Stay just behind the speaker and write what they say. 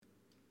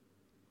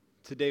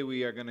Today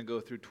we are going to go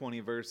through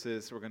 20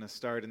 verses. We're going to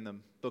start in the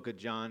book of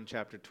John,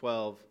 chapter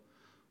 12.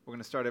 We're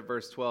going to start at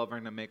verse 12. We're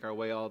going to make our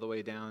way all the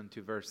way down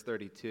to verse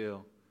 32.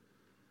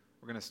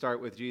 We're going to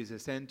start with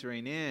Jesus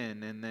entering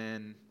in and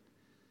then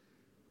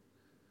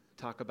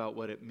talk about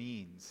what it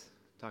means,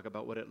 talk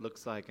about what it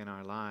looks like in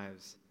our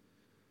lives.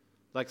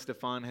 Like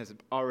Stefan has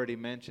already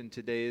mentioned,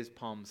 today is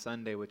Palm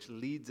Sunday, which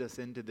leads us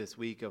into this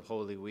week of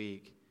Holy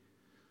Week.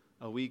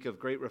 A week of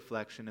great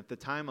reflection. If the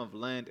time of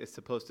Lent is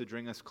supposed to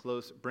bring us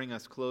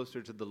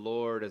closer to the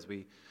Lord as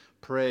we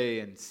pray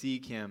and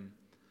seek Him,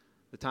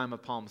 the time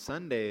of Palm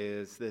Sunday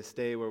is this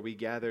day where we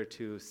gather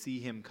to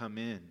see Him come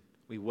in.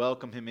 We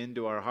welcome Him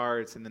into our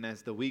hearts, and then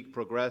as the week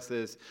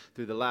progresses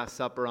through the Last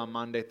Supper on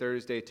Monday,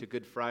 Thursday to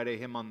Good Friday,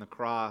 Him on the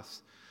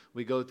cross,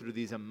 we go through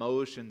these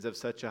emotions of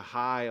such a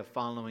high of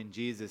following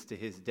Jesus to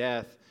His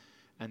death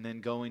and then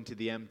going to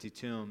the empty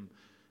tomb,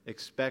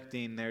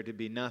 expecting there to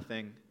be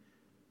nothing.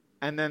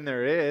 And then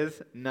there is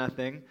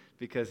nothing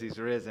because He's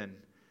risen.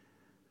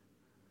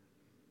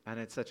 And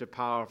it's such a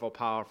powerful,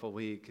 powerful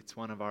week. It's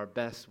one of our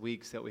best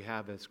weeks that we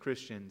have as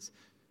Christians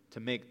to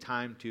make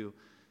time to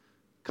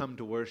come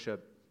to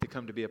worship, to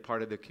come to be a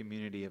part of the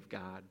community of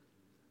God.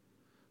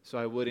 So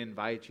I would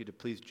invite you to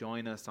please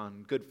join us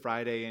on Good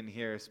Friday in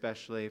here,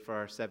 especially for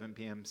our 7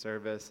 p.m.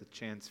 service, a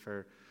chance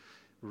for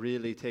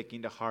really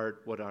taking to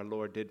heart what our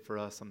Lord did for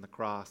us on the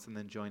cross and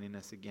then joining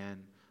us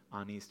again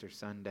on Easter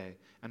Sunday.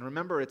 And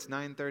remember, it's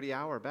 9:30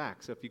 hour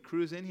back. So if you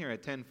cruise in here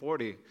at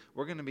 10:40,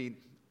 we're going to be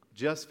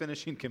just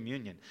finishing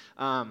communion.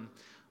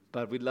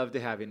 But we'd love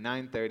to have you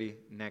 9:30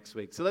 next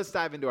week. So let's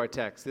dive into our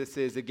text. This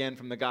is again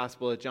from the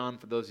Gospel of John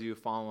for those of you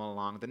following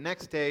along. The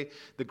next day,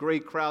 the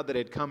great crowd that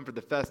had come for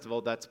the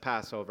festival, that's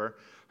Passover,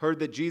 heard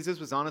that Jesus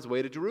was on his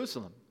way to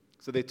Jerusalem.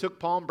 So they took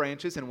palm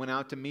branches and went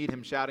out to meet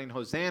him, shouting,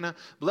 "Hosanna!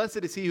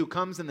 Blessed is he who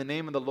comes in the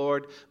name of the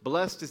Lord.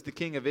 Blessed is the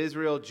King of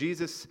Israel."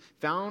 Jesus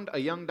found a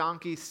young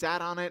donkey,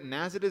 sat on it, and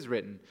as it is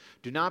written,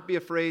 "Do not be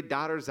afraid,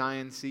 daughter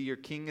Zion. See, your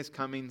king is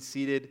coming,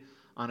 seated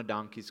on a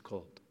donkey's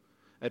colt."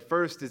 At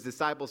first, his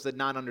disciples did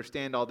not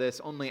understand all this.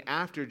 Only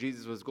after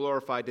Jesus was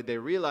glorified did they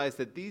realize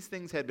that these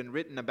things had been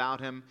written about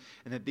him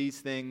and that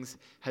these things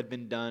had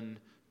been done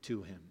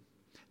to him.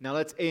 Now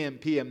let's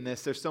AM/PM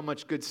this. There's so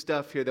much good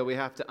stuff here that we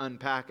have to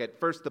unpack it.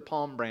 First, the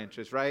palm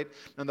branches, right?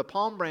 Now the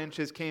palm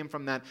branches came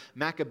from that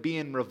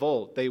Maccabean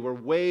revolt. They were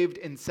waved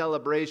in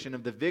celebration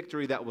of the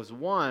victory that was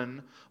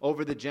won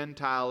over the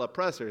Gentile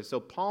oppressors. So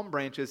palm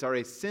branches are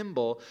a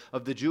symbol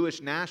of the Jewish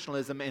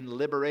nationalism and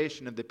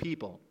liberation of the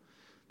people.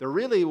 They're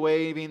really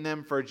waving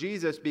them for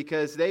Jesus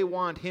because they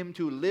want him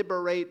to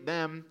liberate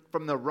them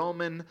from the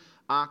Roman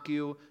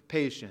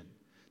occupation.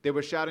 They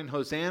were shouting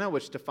Hosanna,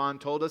 which Stefan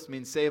told us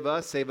means save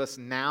us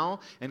now,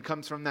 and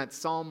comes from that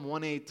Psalm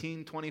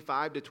 118,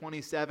 25 to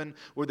 27,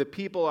 where the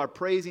people are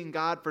praising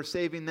God for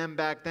saving them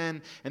back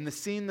then. And the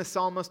scene the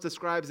psalmist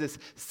describes this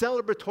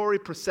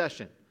celebratory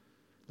procession,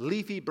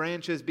 leafy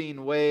branches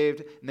being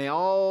waved, and they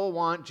all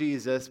want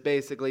Jesus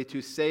basically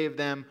to save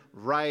them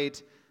right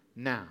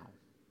now.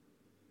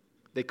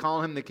 They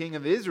call him the King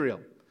of Israel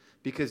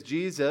because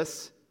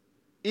Jesus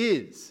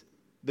is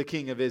the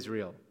King of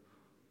Israel.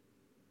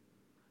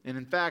 And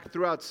in fact,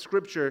 throughout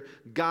Scripture,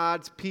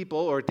 God's people,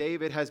 or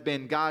David, has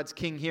been God's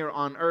king here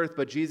on earth,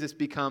 but Jesus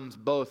becomes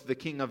both the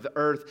king of the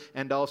earth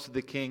and also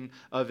the king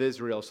of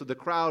Israel. So the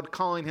crowd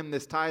calling him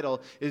this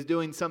title is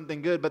doing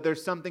something good, but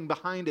there's something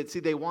behind it. See,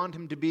 they want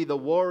him to be the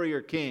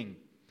warrior king.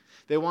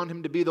 They want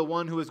him to be the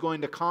one who is going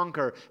to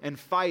conquer and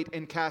fight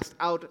and cast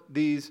out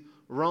these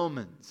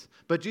Romans.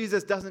 But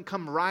Jesus doesn't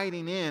come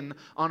riding in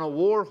on a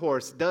war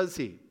horse, does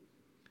he?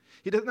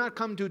 He does not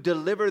come to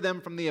deliver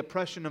them from the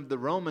oppression of the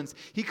Romans.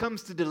 He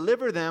comes to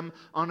deliver them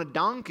on a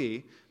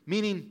donkey,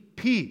 meaning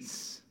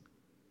peace.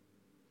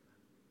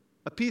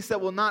 A peace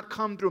that will not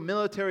come through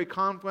military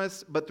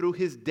conquest, but through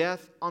his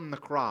death on the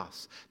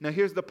cross. Now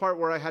here's the part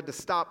where I had to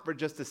stop for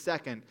just a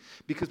second,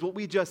 because what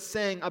we just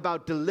sang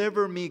about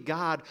deliver me,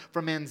 God,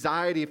 from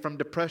anxiety, from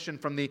depression,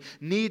 from the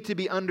need to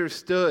be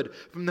understood,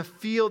 from the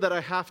feel that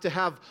I have to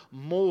have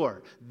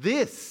more.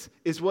 This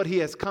is what he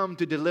has come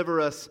to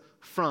deliver us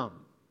from.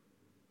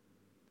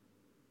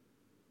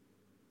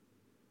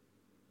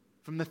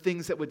 From the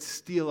things that would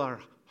steal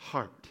our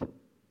heart.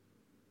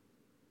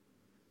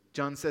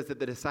 John says that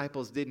the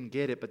disciples didn't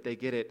get it, but they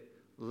get it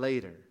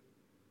later.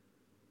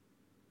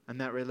 And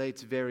that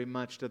relates very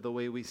much to the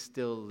way we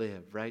still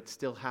live, right?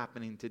 Still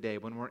happening today.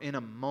 When we're in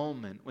a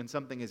moment, when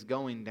something is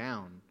going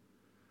down,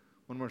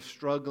 when we're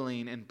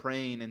struggling and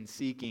praying and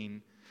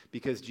seeking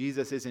because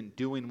Jesus isn't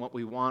doing what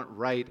we want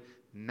right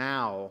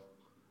now,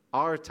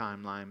 our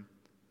timeline,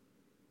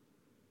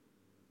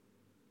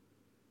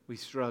 we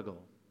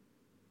struggle.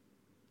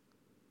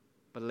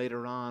 But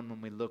later on, when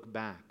we look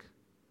back,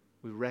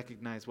 we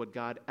recognize what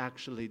God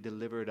actually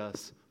delivered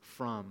us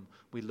from.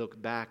 We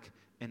look back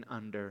and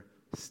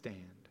understand.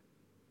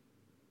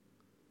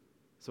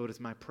 So it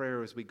is my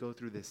prayer as we go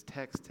through this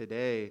text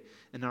today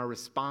and our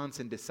response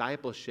in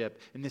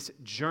discipleship and this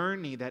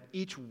journey that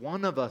each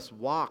one of us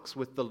walks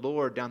with the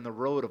Lord down the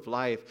road of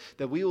life,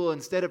 that we will,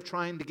 instead of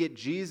trying to get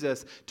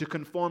Jesus to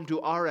conform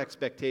to our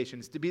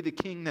expectations, to be the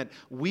king that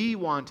we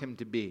want him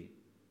to be,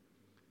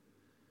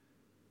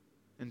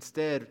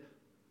 instead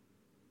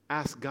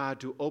ask God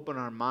to open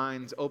our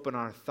minds, open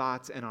our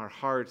thoughts and our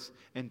hearts,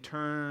 and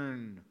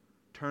turn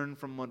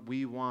from what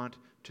we want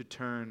to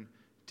turn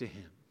to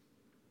him.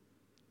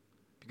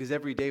 Because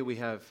every day we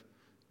have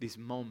these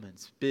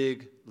moments,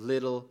 big,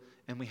 little,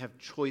 and we have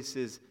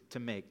choices to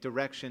make,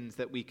 directions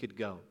that we could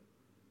go.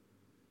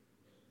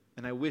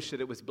 And I wish that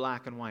it was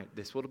black and white.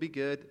 This would be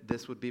good,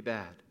 this would be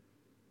bad.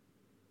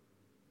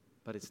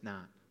 But it's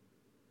not.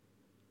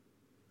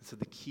 So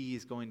the key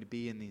is going to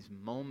be in these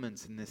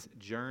moments, in this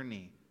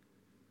journey,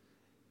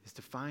 is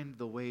to find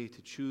the way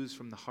to choose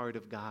from the heart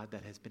of God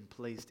that has been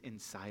placed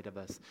inside of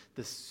us,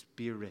 the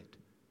Spirit,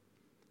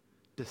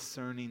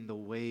 discerning the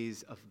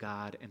ways of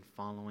God and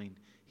following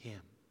him.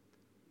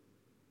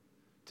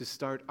 To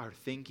start our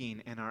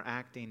thinking and our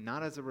acting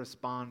not as a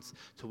response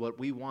to what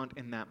we want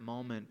in that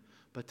moment,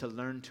 but to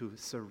learn to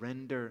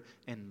surrender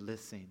and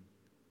listen.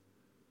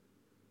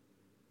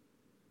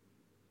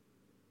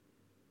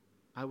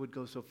 I would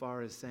go so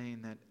far as saying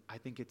that I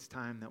think it's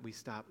time that we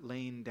stop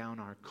laying down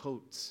our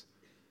coats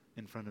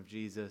in front of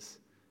Jesus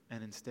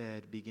and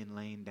instead begin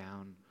laying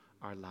down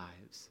our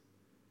lives.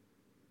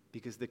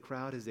 Because the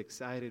crowd is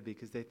excited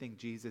because they think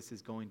Jesus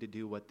is going to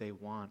do what they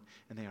want,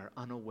 and they are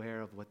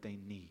unaware of what they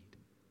need.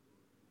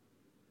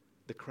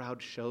 The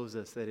crowd shows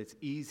us that it's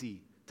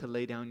easy to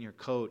lay down your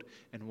coat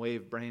and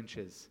wave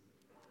branches,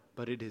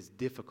 but it is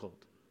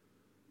difficult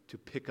to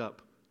pick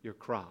up your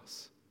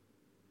cross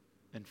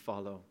and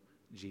follow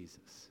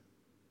Jesus.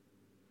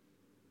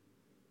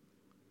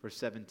 Verse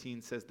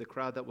 17 says, the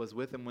crowd that was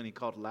with him when he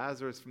called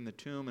Lazarus from the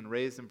tomb and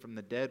raised him from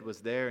the dead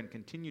was there and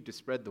continued to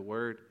spread the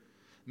word.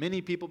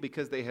 Many people,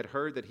 because they had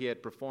heard that he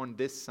had performed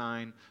this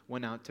sign,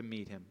 went out to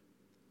meet him.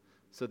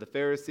 So the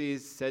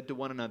Pharisees said to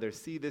one another,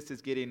 see, this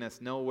is getting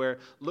us nowhere.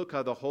 Look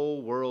how the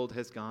whole world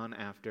has gone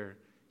after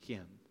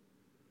him.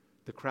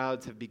 The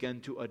crowds have begun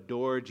to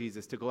adore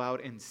Jesus, to go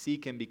out and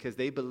seek him because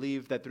they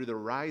believe that through the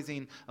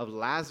rising of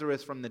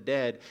Lazarus from the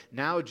dead,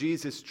 now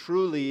Jesus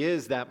truly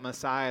is that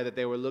Messiah that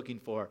they were looking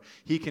for.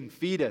 He can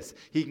feed us.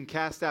 He can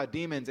cast out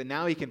demons, and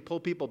now he can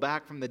pull people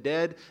back from the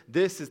dead.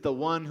 This is the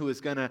one who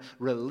is going to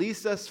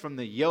release us from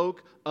the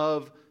yoke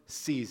of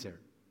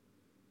Caesar.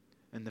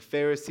 And the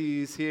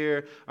Pharisees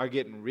here are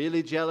getting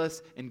really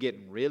jealous and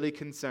getting really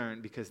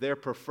concerned because their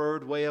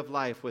preferred way of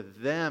life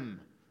with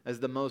them as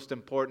the most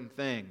important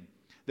thing,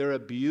 their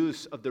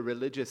abuse of the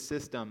religious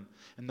system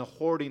and the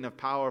hoarding of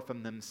power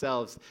from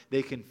themselves,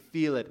 they can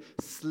feel it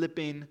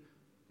slipping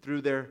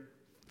through their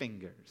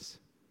fingers.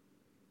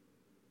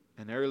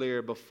 And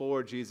earlier,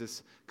 before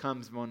Jesus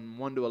comes from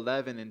 1 to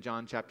 11 in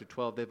John chapter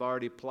 12, they've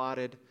already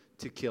plotted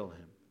to kill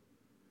him.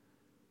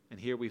 And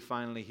here we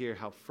finally hear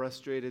how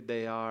frustrated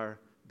they are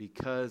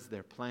because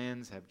their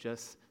plans have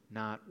just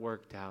not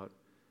worked out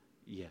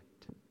yet.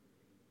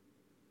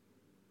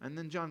 And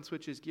then John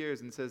switches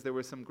gears and says there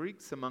were some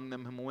Greeks among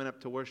them who went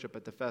up to worship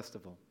at the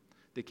festival.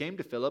 They came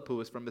to Philip, who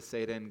was from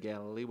Bethsaida in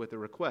Galilee, with a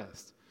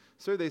request.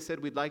 Sir, they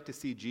said, we'd like to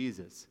see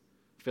Jesus.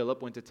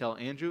 Philip went to tell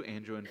Andrew.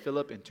 Andrew and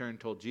Philip in turn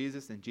told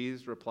Jesus, and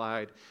Jesus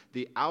replied,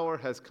 the hour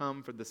has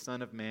come for the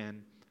Son of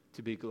Man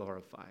to be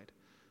glorified.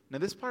 Now,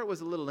 this part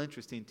was a little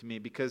interesting to me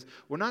because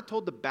we're not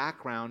told the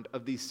background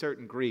of these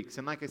certain Greeks.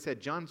 And like I said,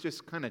 John's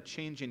just kind of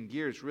changing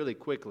gears really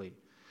quickly.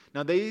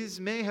 Now, these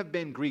may have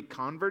been Greek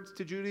converts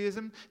to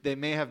Judaism. They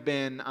may have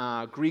been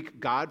Greek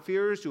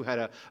God-fearers who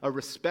had a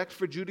respect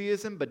for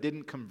Judaism but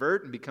didn't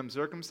convert and become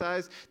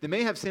circumcised. They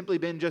may have simply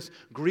been just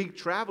Greek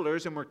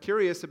travelers and were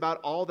curious about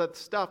all that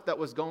stuff that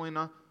was going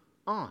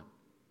on.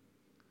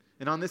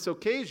 And on this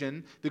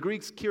occasion, the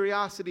Greeks'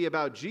 curiosity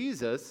about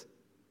Jesus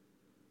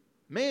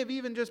may have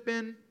even just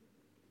been,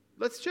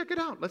 let's check it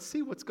out. Let's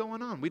see what's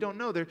going on. We don't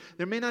know. There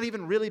may not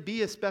even really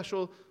be a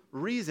special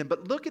reason.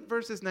 But look at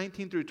verses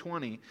 19 through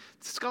 20.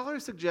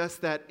 Scholars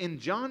suggest that in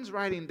John's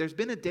writing, there's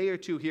been a day or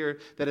two here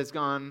that has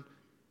gone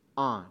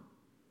on.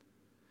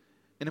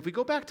 And if we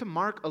go back to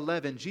Mark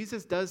 11,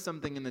 Jesus does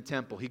something in the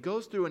temple. He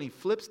goes through and he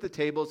flips the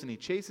tables and he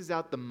chases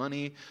out the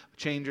money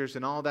changers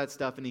and all that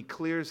stuff and he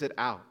clears it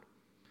out.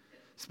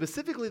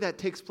 Specifically, that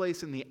takes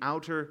place in the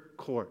outer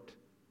court.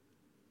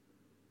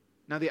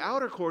 Now, the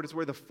outer court is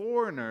where the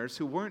foreigners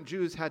who weren't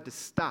Jews had to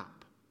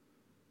stop.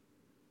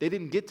 They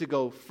didn't get to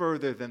go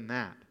further than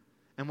that.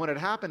 And what had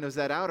happened was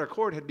that outer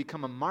court had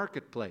become a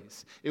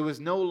marketplace. It was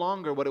no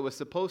longer what it was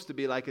supposed to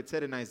be, like it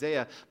said in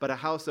Isaiah, but a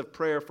house of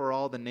prayer for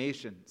all the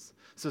nations.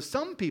 So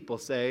some people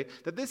say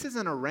that this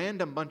isn't a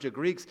random bunch of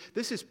Greeks.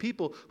 This is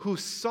people who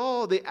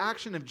saw the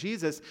action of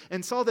Jesus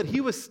and saw that he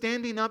was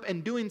standing up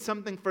and doing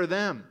something for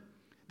them.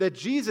 That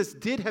Jesus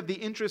did have the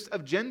interest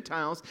of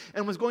Gentiles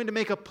and was going to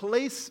make a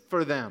place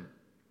for them.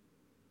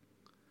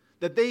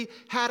 That they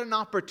had an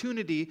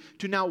opportunity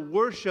to now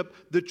worship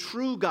the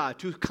true God,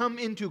 to come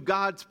into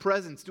God's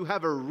presence, to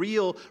have a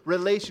real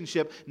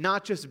relationship,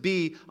 not just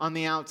be on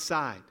the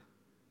outside.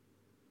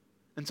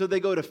 And so they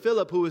go to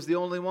Philip, who was the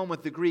only one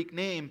with the Greek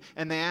name,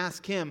 and they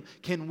ask him,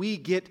 can we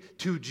get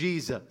to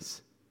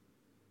Jesus?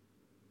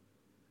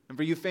 And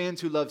for you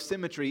fans who love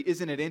symmetry,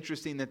 isn't it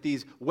interesting that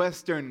these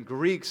Western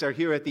Greeks are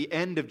here at the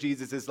end of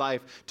Jesus'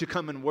 life to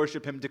come and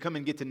worship him, to come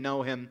and get to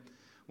know him,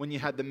 when you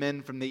had the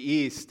men from the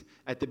East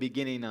at the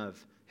beginning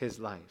of his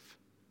life?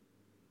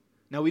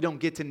 Now, we don't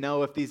get to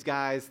know if these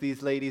guys,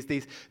 these ladies,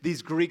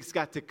 these Greeks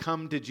got to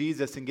come to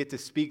Jesus and get to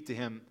speak to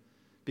him,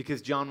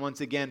 because John once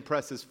again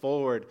presses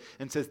forward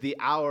and says the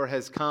hour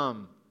has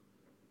come.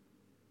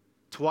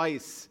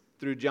 Twice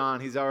through John,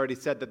 he's already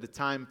said that the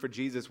time for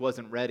Jesus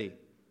wasn't ready.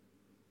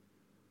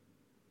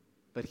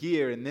 But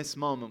here, in this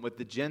moment, with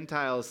the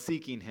Gentiles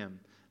seeking him,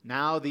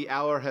 now the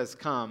hour has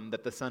come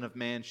that the Son of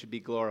Man should be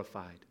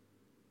glorified.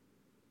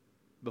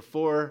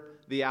 Before,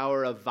 the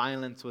hour of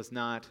violence was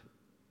not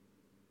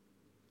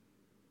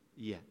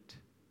yet.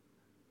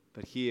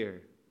 But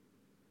here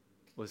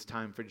was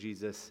time for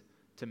Jesus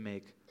to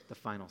make the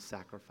final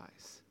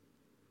sacrifice.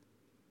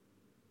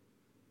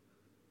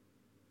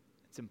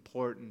 It's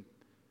important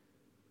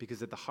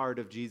because at the heart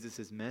of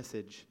Jesus'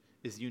 message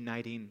is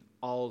uniting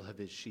all of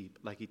his sheep,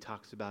 like he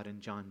talks about in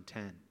John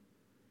 10,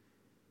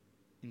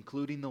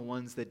 including the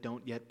ones that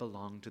don't yet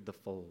belong to the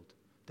fold,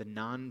 the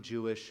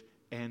non-Jewish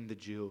and the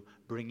Jew,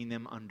 bringing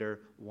them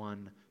under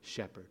one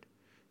shepherd.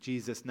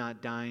 Jesus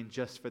not dying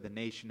just for the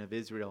nation of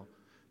Israel,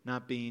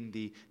 not being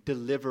the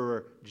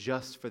deliverer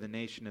just for the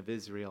nation of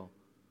Israel,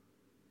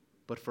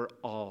 but for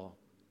all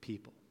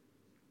people.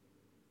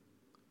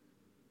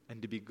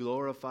 And to be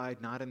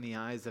glorified not in the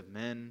eyes of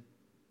men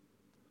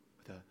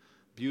with a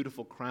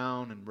beautiful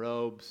crown and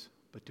robes,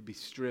 but to be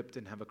stripped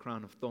and have a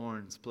crown of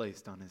thorns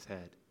placed on his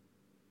head.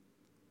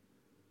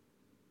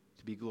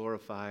 To be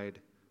glorified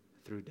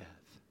through death.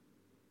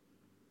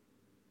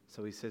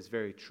 So he says,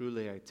 very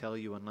truly, I tell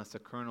you, unless a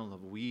kernel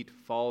of wheat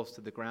falls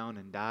to the ground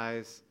and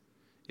dies,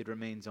 it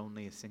remains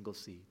only a single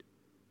seed.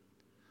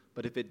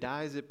 But if it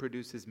dies, it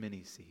produces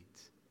many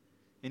seeds.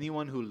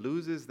 Anyone who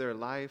loves their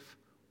life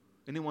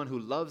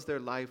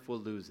will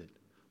lose it,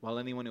 while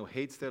anyone who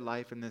hates their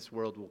life in this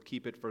world will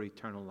keep it for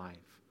eternal life.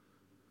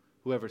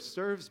 Whoever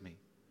serves me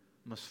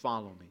must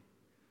follow me,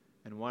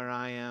 and where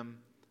I am,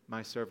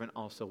 my servant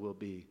also will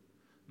be.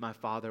 My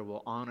Father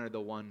will honor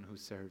the one who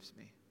serves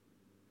me.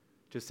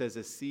 Just as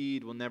a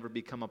seed will never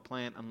become a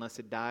plant unless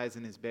it dies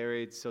and is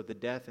buried, so the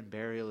death and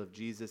burial of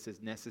Jesus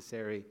is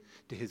necessary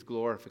to his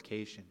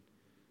glorification.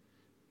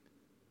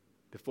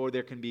 Before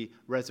there can be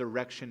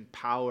resurrection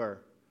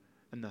power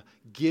and the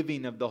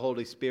giving of the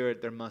Holy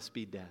Spirit, there must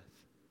be death.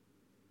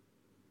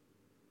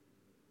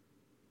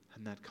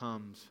 And that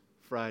comes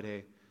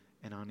Friday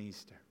and on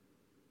Easter.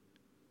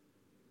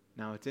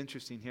 Now, it's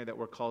interesting here that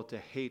we're called to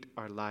hate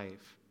our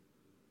life,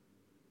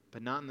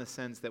 but not in the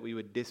sense that we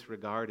would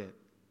disregard it,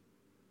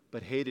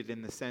 but hate it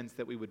in the sense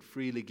that we would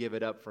freely give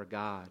it up for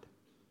God,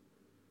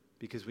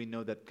 because we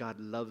know that God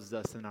loves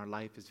us and our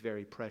life is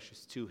very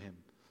precious to him.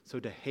 So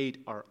to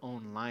hate our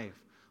own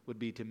life would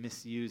be to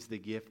misuse the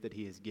gift that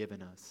he has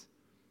given us.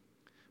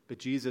 But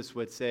Jesus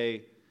would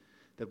say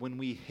that when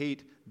we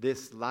hate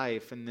this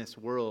life and this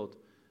world,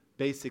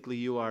 basically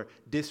you are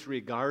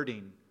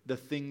disregarding the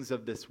things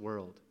of this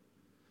world.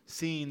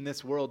 Seeing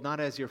this world not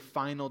as your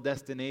final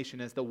destination,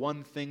 as the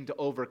one thing to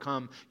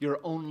overcome, your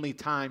only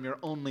time, your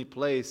only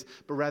place,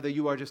 but rather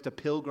you are just a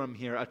pilgrim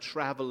here, a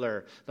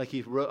traveler, like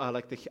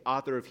the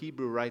author of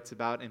Hebrew writes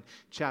about in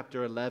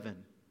chapter 11.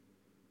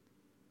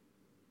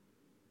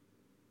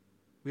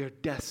 We are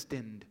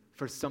destined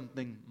for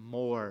something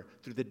more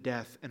through the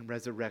death and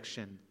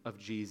resurrection of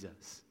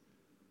Jesus.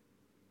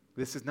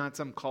 This is not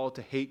some call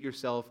to hate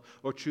yourself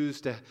or choose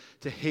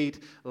to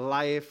hate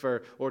life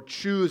or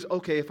choose,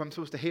 okay, if I'm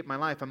supposed to hate my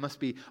life, I must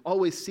be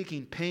always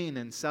seeking pain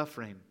and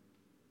suffering.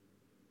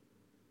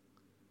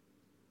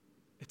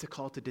 It's a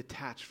call to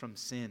detach from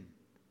sin.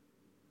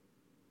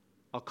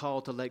 A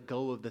call to let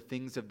go of the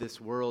things of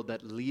this world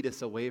that lead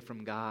us away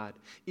from God.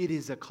 It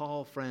is a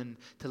call, friend,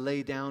 to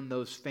lay down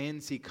those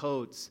fancy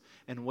coats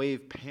and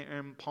wave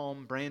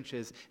palm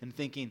branches and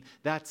thinking,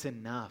 that's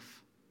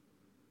enough.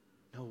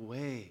 No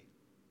way.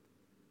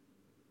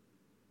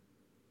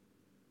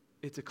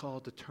 It's a call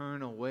to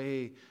turn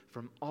away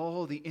from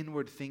all the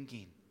inward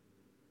thinking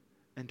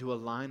and to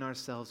align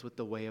ourselves with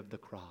the way of the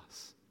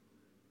cross.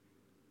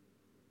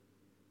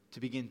 To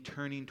begin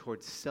turning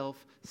towards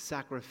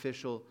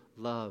self-sacrificial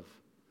love.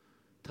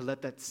 To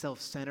let that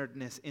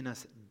self-centeredness in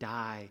us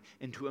die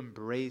and to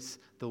embrace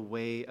the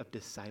way of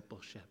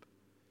discipleship.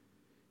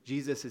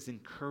 Jesus is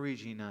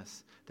encouraging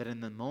us that in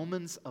the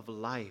moments of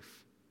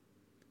life,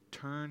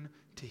 turn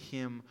to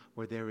him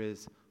where there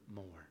is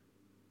more.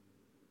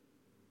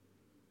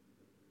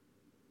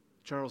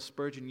 Charles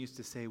Spurgeon used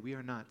to say, we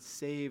are not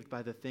saved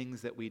by the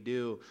things that we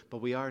do,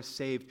 but we are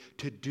saved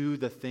to do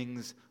the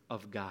things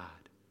of God.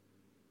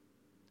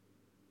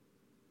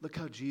 Look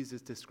how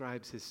Jesus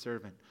describes his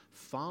servant,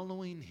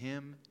 following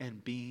him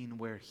and being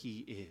where he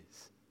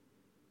is.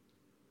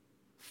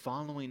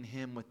 Following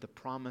him with the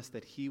promise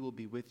that he will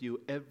be with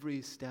you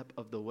every step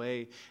of the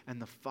way,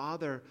 and the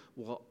Father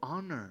will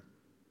honor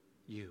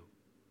you.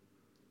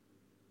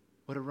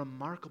 What a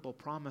remarkable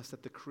promise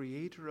that the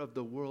Creator of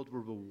the world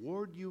will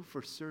reward you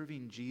for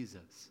serving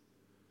Jesus.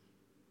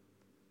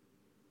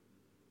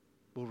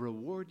 Will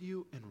reward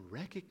you and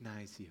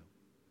recognize you.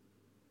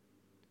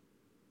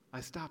 I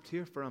stopped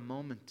here for a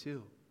moment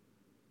too,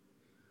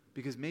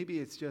 because maybe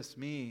it's just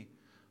me,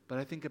 but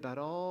I think about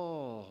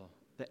all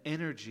the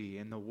energy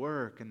and the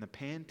work and the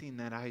panting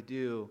that I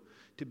do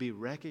to be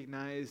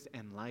recognized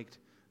and liked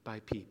by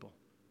people.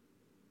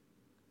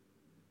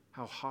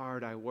 How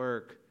hard I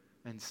work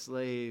and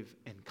slave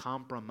and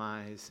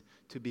compromise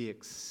to be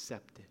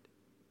accepted.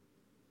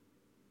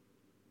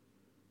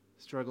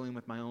 Struggling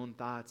with my own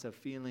thoughts of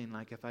feeling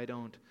like if I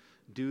don't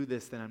do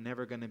this, then I'm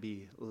never going to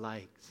be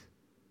liked.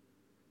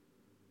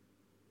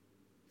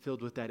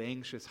 Filled with that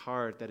anxious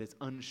heart that is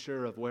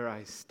unsure of where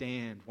I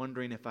stand,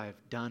 wondering if I've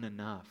done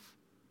enough.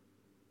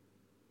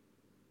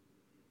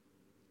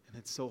 And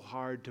it's so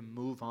hard to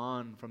move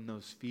on from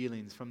those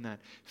feelings, from that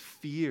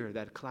fear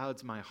that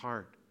clouds my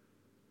heart,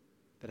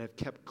 that I've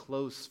kept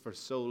close for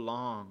so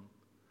long.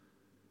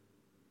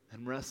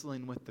 And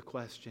wrestling with the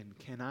question,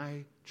 can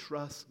I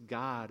trust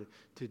God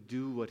to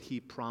do what he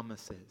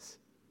promises?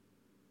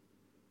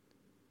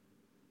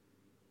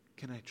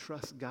 Can I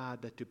trust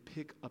God that to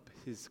pick up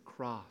his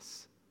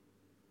cross,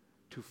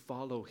 to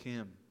follow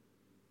him,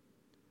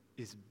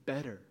 is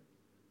better?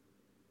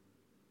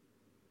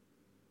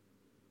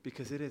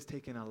 Because it has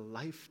taken a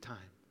lifetime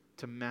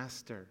to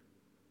master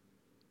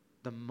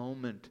the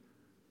moment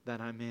that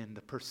I'm in,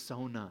 the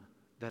persona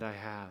that I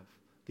have,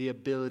 the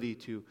ability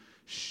to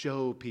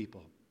show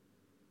people.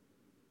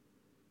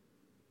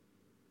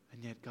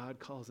 And yet God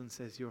calls and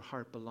says, your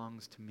heart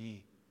belongs to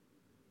me.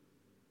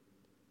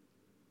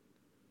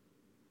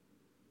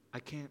 I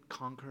can't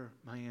conquer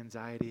my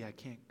anxiety. I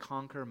can't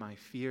conquer my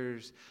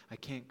fears. I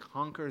can't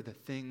conquer the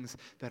things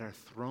that are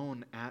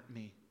thrown at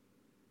me.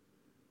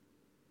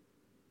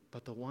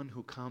 But the one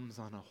who comes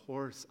on a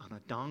horse, on a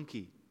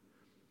donkey,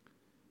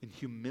 in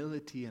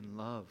humility and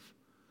love,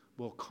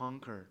 will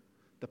conquer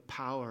the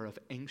power of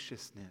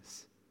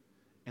anxiousness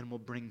and will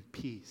bring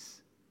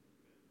peace.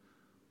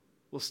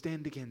 Will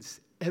stand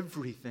against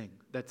everything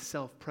that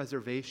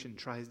self-preservation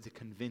tries to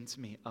convince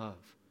me of.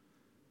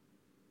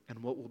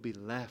 And what will be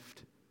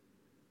left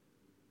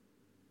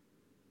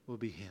will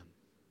be him.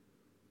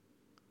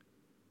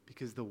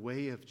 Because the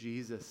way of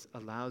Jesus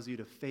allows you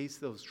to face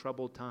those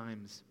troubled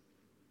times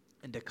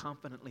and to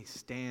confidently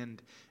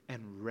stand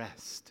and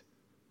rest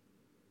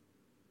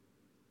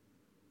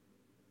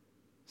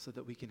so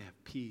that we can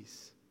have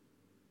peace.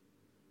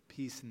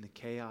 Peace in the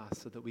chaos,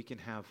 so that we can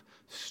have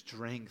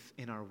strength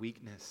in our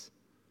weakness.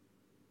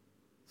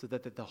 So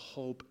that the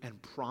hope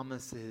and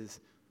promises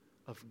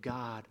of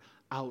God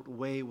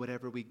outweigh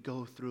whatever we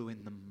go through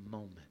in the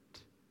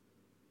moment.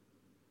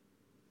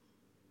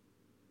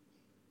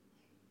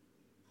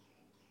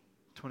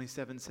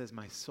 "27 says,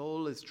 my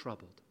soul is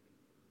troubled.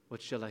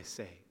 What shall I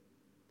say?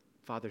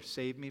 Father,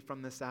 save me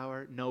from this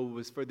hour. No, it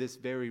was for this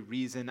very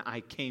reason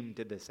I came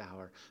to this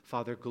hour.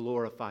 Father,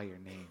 glorify your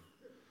name.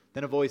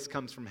 Then a voice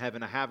comes from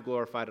heaven. I have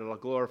glorified it. I'll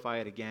glorify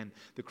it again.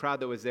 The crowd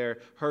that was there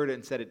heard it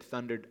and said it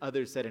thundered.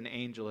 Others said an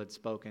angel had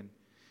spoken.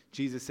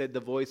 Jesus said the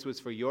voice was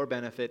for your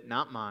benefit,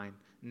 not mine.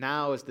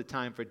 Now is the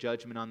time for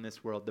judgment on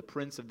this world. The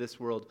prince of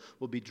this world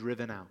will be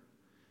driven out.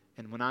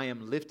 And when I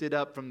am lifted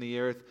up from the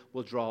earth,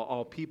 will draw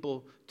all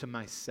people to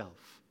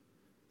myself.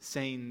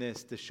 Saying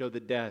this to show the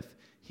death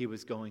he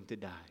was going to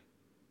die."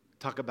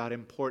 Talk about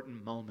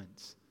important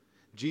moments.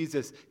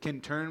 Jesus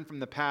can turn from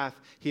the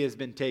path he has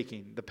been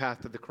taking, the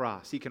path to the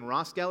cross. He can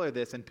Ross-Geller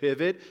this and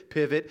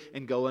pivot,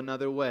 and go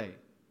another way.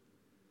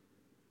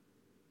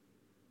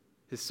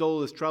 His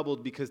soul is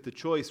troubled because the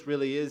choice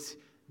really is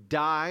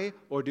die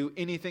or do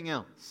anything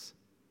else.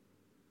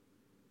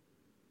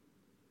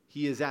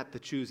 He is at the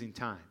choosing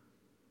time.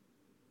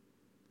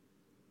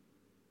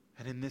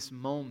 And in this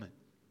moment,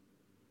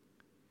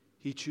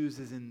 he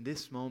chooses in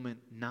this moment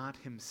not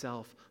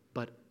himself,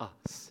 but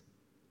us.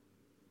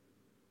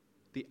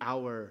 The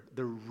hour,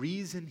 the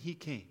reason he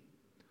came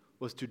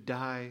was to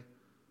die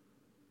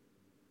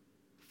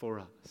for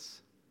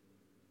us.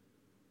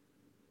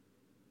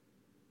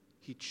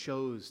 He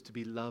chose to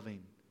be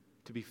loving,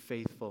 to be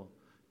faithful,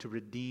 to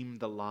redeem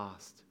the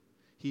lost.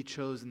 He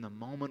chose in the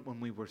moment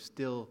when we were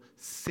still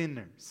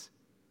sinners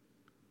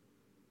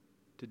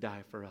to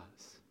die for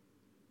us.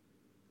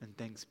 And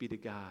thanks be to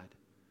God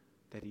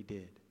that he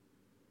did.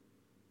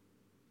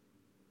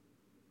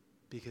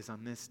 Because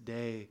on this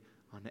day,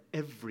 on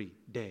every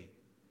day,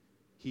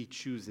 he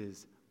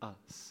chooses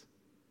us.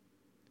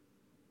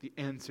 The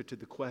answer to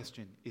the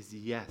question is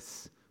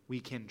yes, we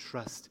can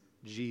trust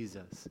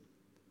Jesus.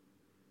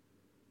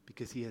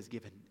 Because he has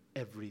given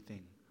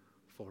everything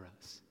for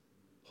us.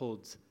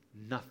 Holds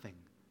nothing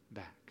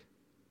back.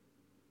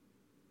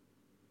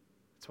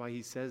 That's why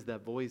he says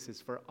that voice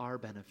is for our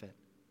benefit.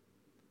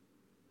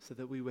 so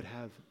that we would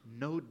have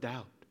no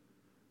doubt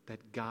that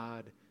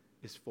God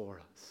is for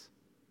us.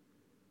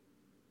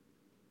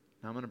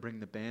 Now I'm going to bring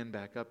the band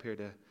back up here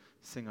to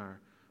sing our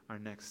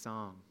next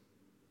song.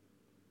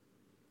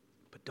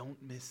 But don't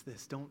miss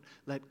this. Don't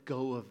let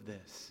go of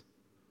this.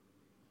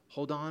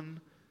 Hold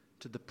on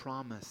to the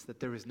promise that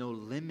there is no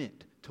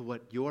limit to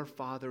what your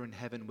Father in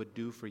heaven would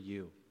do for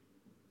you.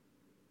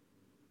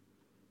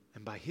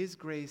 And by His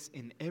grace,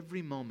 in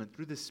every moment,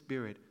 through the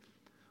Spirit,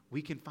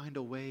 we can find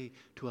a way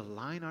to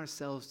align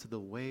ourselves to the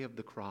way of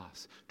the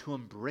cross, to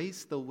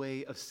embrace the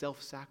way of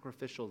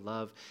self-sacrificial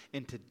love,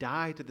 and to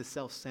die to the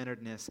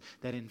self-centeredness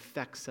that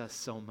infects us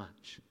so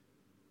much.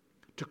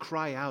 To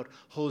cry out,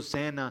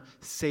 Hosanna,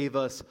 save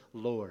us,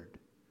 Lord.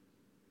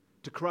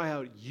 To cry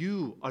out,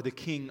 you are the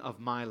King of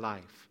my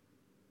life.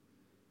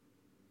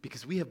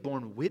 Because we have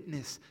borne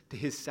witness to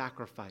His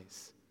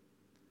sacrifice.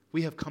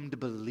 We have come to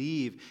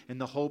believe in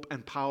the hope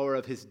and power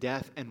of His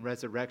death and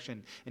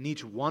resurrection. And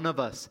each one of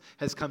us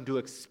has come to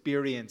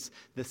experience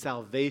the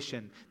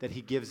salvation that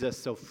He gives us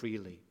so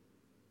freely.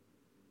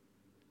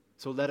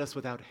 So let us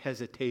without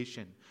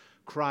hesitation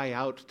cry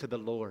out to the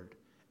Lord.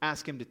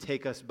 Ask Him to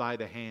take us by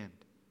the hand.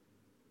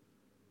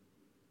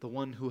 The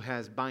one who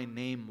has by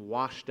name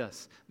washed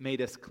us,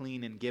 made us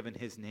clean, and given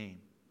His name.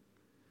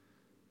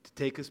 To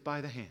take us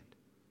by the hand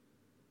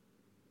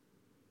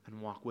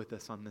and walk with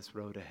us on this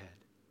road ahead.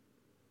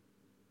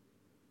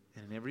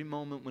 And in every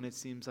moment when it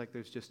seems like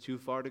there's just too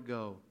far to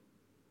go,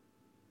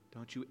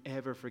 don't you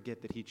ever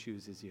forget that He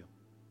chooses you.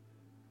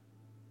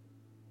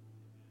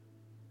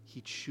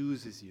 He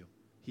chooses you.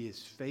 He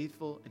is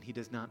faithful and He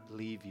does not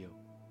leave you.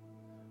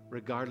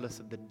 Regardless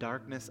of the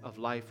darkness of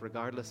life,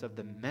 regardless of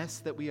the mess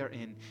that we are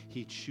in,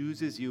 He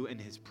chooses you, and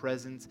His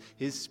presence,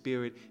 His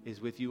Spirit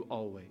is with you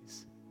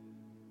always.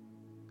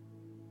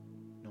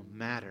 No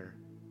matter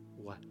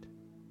what.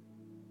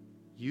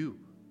 You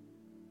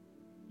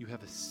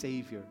have a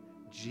Savior,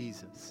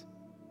 Jesus,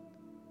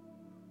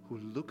 who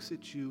looks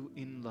at you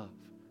in love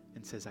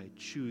and says, I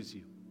choose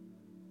you.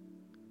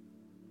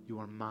 You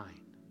are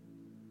mine.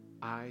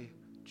 I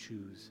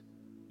choose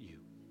you.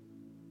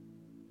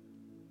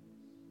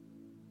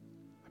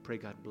 I pray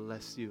God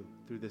bless you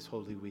through this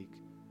Holy Week,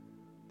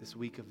 this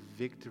week of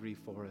victory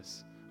for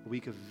us, a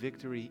week of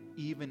victory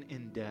even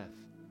in death,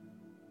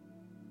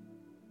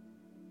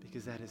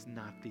 because that is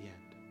not the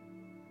end.